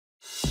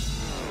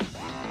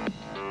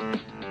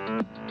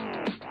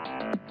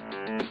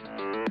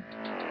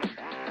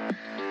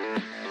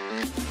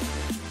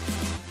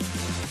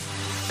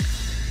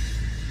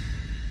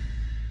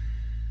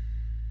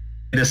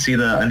to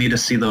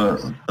see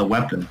the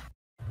weapon.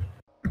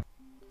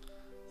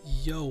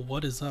 Yo,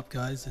 what is up,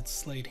 guys? It's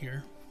Slade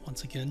here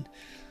once again.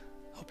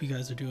 Hope you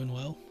guys are doing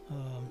well.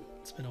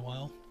 It's been a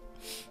while.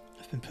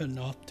 I've been putting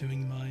off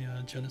doing my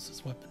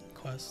Genesis weapon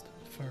quest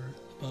for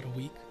about a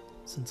week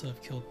since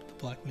I've killed the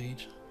Black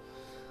Mage.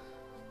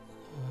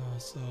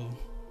 So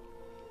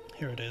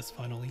here it is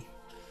finally.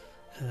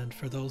 And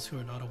for those who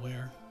are not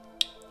aware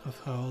of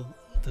how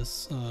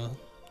this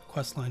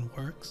quest line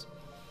works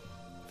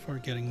for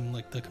getting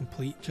like the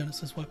complete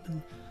Genesis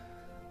weapon,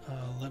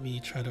 let me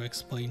try to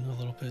explain a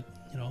little bit,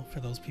 you know, for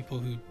those people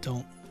who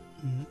don't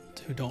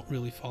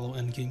really follow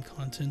endgame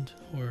content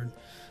or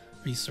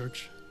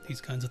research these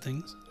kinds of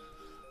things.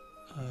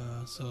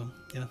 So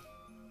yeah.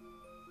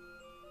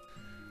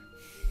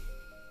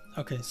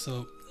 Okay,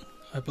 so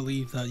I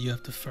believe that you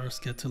have to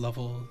first get to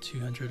level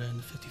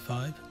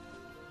 255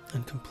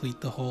 and complete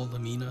the whole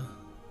Lamina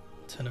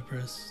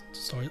Tenebris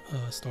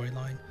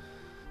storyline,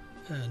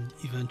 and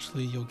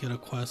eventually you'll get a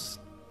quest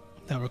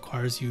that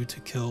requires you to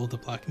kill the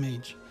Black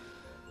Mage.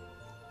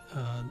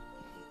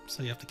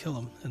 So you have to kill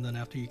him, and then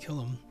after you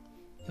kill him,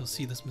 you'll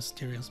see this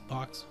mysterious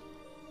box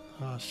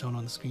shown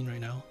on the screen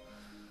right now,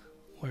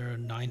 where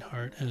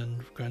Nineheart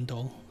and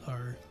Grendel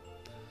are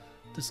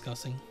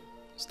discussing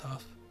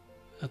stuff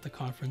at the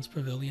conference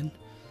pavilion.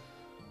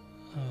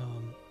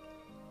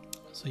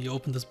 So you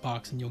open this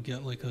box and you'll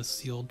get like a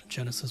sealed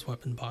Genesis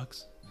weapon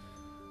box,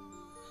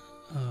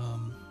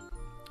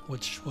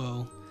 which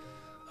will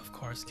of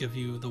course give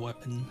you the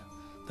weapon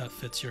that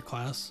fits your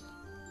class,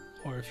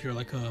 or if you're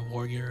like a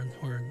warrior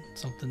or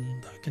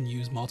something that can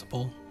use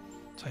multiple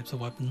types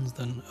of weapons,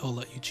 then it'll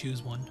let you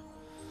choose one.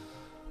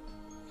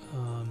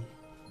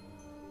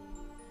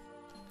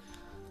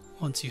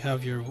 Once you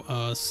have your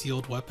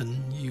sealed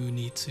weapon, you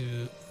need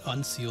to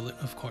unseal it,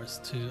 of course,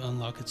 to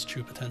unlock its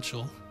true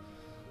potential.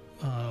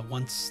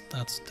 Once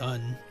that's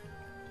done,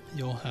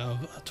 you'll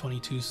have a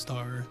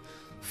 22-star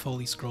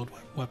fully scrolled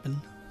weapon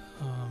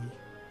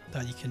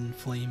that you can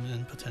flame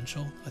in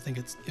potential. I think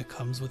it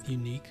comes with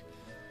unique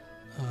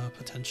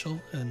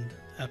potential and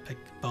epic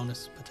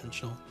bonus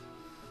potential.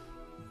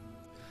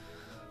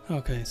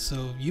 Okay,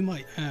 so you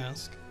might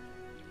ask,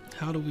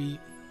 how do we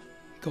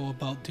go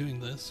about doing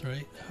this,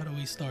 right? How do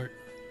we start?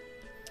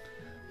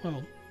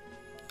 Well,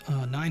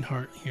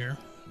 Nineheart here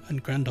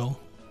and Grendel,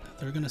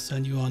 they're going to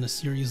send you on a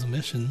series of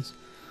missions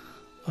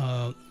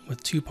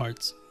with 2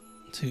 parts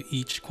to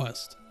each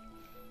quest.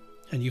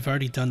 And you've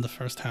already done the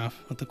first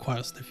half of the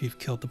quest if you've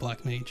killed the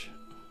Black Mage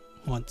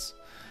once.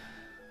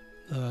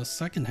 The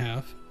second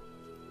half,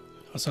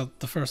 so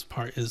the first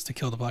part is to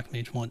kill the Black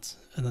Mage once,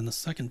 and then the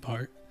second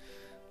part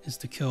is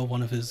to kill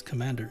one of his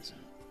commanders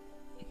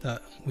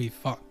that we've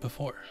fought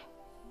before.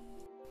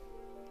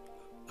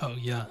 Oh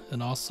yeah,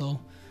 and also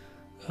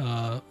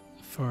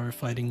for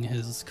fighting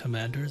his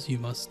commanders, you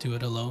must do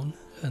it alone,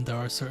 and there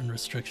are certain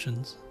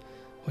restrictions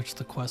which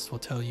the quest will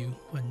tell you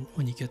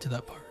when you get to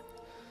that part.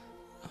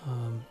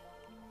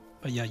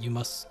 But yeah, you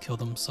must kill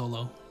them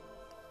solo.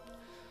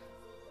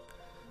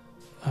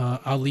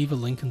 I'll leave a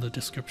link in the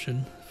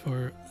description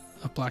for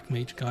a Black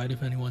Mage guide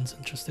if anyone's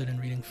interested in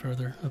reading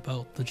further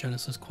about the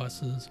Genesis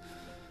quests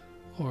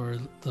or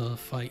the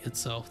fight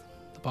itself,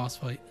 the boss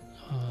fight.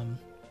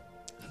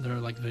 There are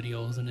like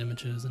videos and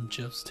images and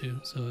GIFs too,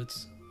 so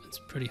it's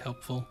pretty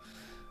helpful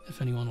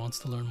if anyone wants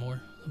to learn more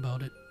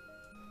about it.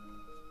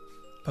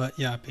 But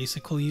yeah,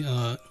 basically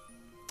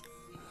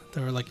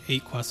there are like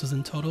 8 quests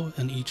in total,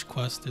 and each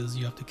quest is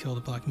you have to kill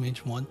the Black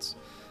Mage once,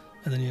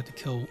 and then you have to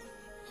kill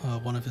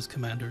one of his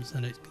commanders,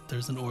 and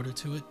there's an order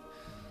to it.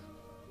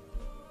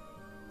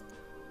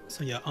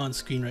 So yeah, on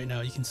screen right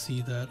now you can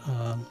see that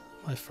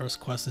my first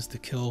quest is to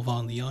kill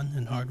Von Leon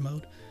in hard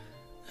mode,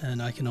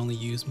 and I can only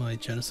use my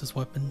Genesis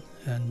weapon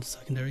and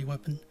secondary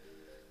weapon,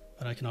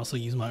 but I can also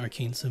use my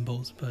arcane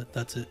symbols, but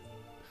that's it.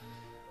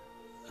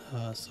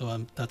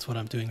 So that's what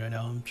I'm doing right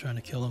now. I'm trying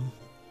to kill him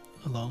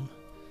alone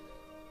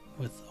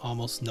with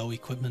almost no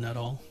equipment at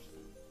all.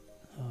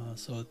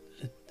 So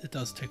it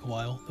does take a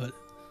while, but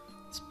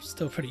it's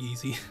still pretty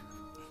easy.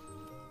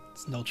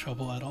 It's no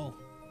trouble at all.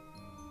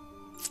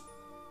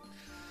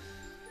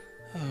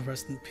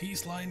 Rest in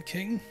peace, Lion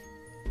King.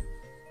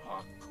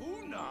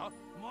 Hakuna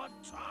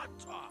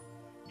Matata.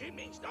 It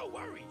means no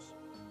worries.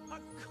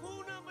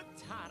 Hakuna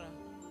Matata.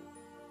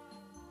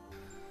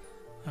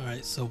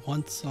 Alright, so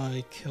once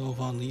I kill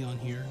Von Leon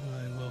here,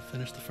 I will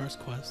finish the first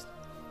quest.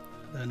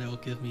 Then it will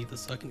give me the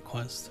second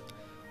quest,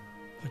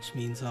 which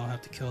means I'll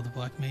have to kill the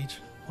Black Mage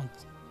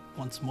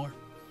once more.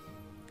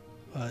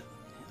 But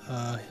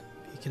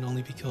he can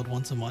only be killed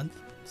once a month,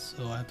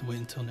 so I have to wait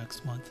until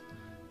next month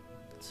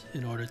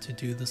in order to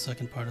do the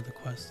second part of the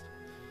quest.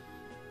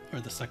 Or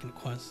the second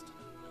quest,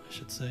 I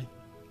should say.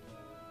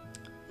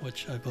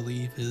 Which I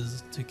believe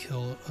is to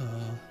kill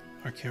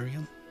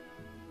Arcarium.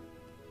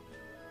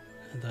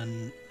 And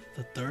then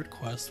the third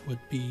quest would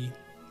be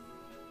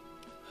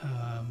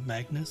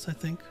Magnus, I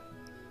think.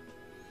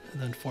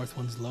 And then fourth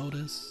one's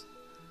Lotus.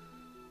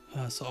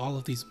 So all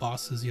of these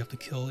bosses you have to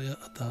kill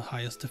at the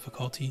highest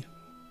difficulty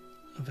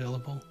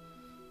available.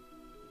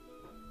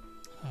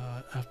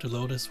 After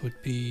Lotus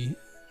would be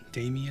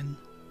Damien,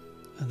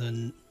 and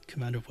then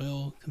Commander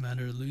Will,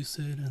 Commander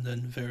Lucid, and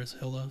then Varys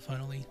Hilla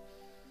finally.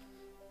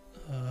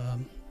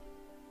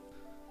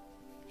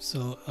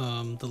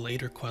 The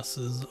later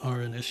quests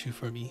are an issue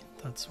for me.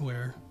 That's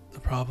where the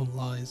problem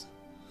lies,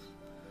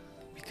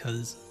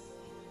 because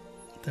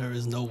there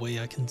is no way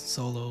I can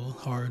solo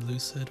hard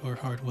Lucid or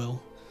hard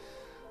Will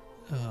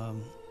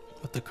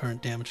with the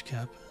current damage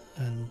cap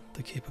and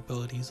the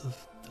capabilities of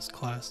this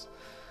class.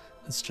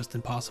 It's just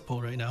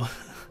impossible right now.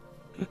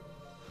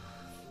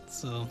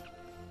 So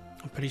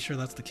I'm pretty sure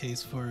that's the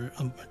case for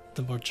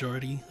the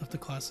majority of the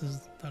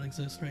classes that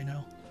exist right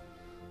now.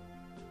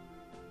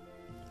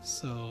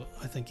 So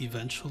I think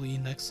eventually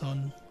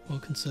Nexon will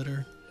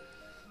consider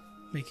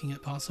making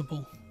it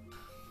possible.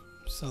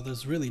 So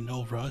there's really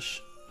no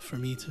rush for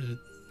me to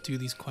do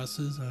these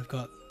quests. I've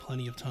got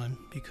plenty of time,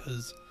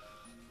 because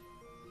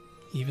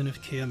even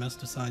if KMS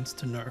decides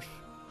to nerf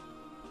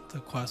the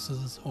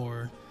quests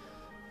or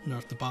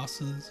nerf the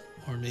bosses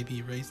or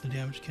maybe raise the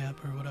damage cap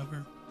or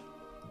whatever,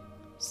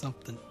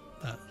 something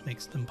that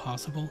makes them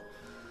possible,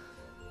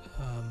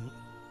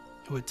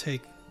 it would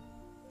take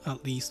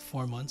at least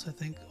 4 months, I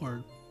think,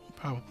 or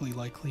probably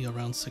likely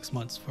around 6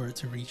 months for it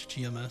to reach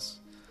GMS.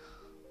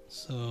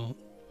 So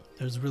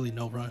there's really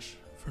no rush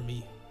for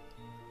me.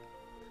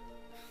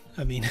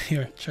 I mean,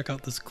 here, check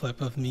out this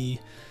clip of me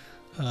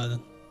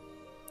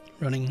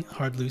running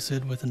hard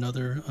Lucid with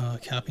another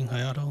capping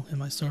Hayato in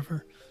my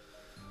server,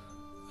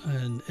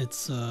 and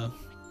it's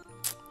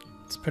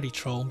pretty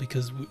troll,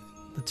 because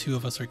the two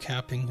of us are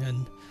capping,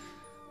 and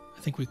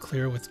I think we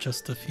clear with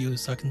just a few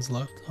seconds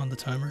left on the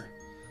timer,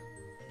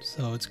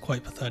 so it's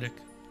quite pathetic.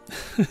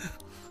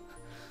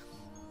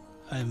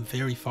 I am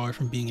very far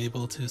from being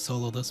able to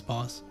solo this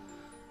boss.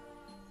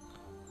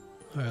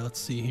 Alright, let's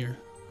see here.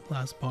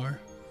 Last bar.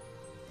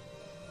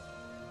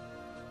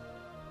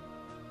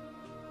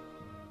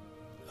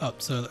 Up,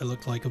 so it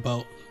looked like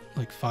about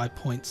 5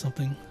 point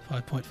something,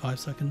 5.5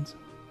 seconds.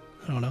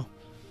 I don't know.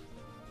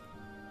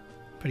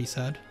 Pretty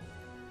sad.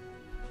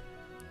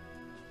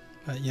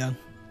 But yeah,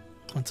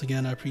 once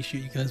again, I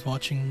appreciate you guys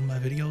watching my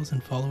videos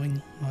and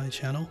following my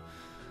channel.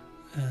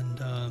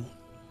 And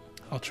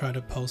I'll try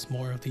to post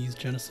more of these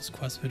Genesis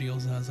Quest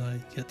videos as I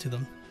get to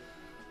them.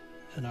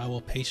 And I will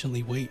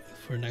patiently wait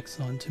for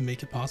Nexon to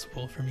make it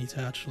possible for me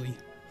to actually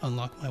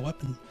unlock my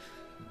weapon.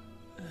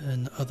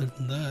 And other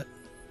than that,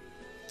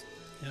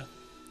 yeah,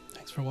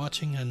 thanks for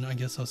watching, and I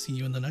guess I'll see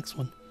you in the next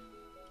one.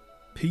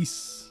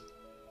 Peace.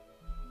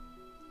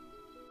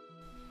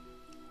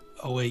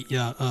 Oh wait,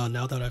 yeah,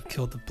 now that I've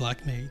killed the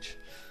Black Mage,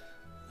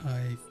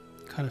 I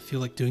kind of feel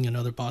like doing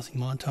another bossing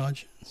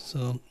montage,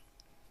 so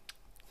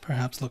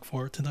perhaps look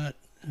forward to that.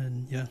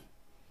 And yeah,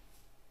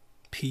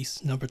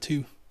 peace number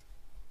 2.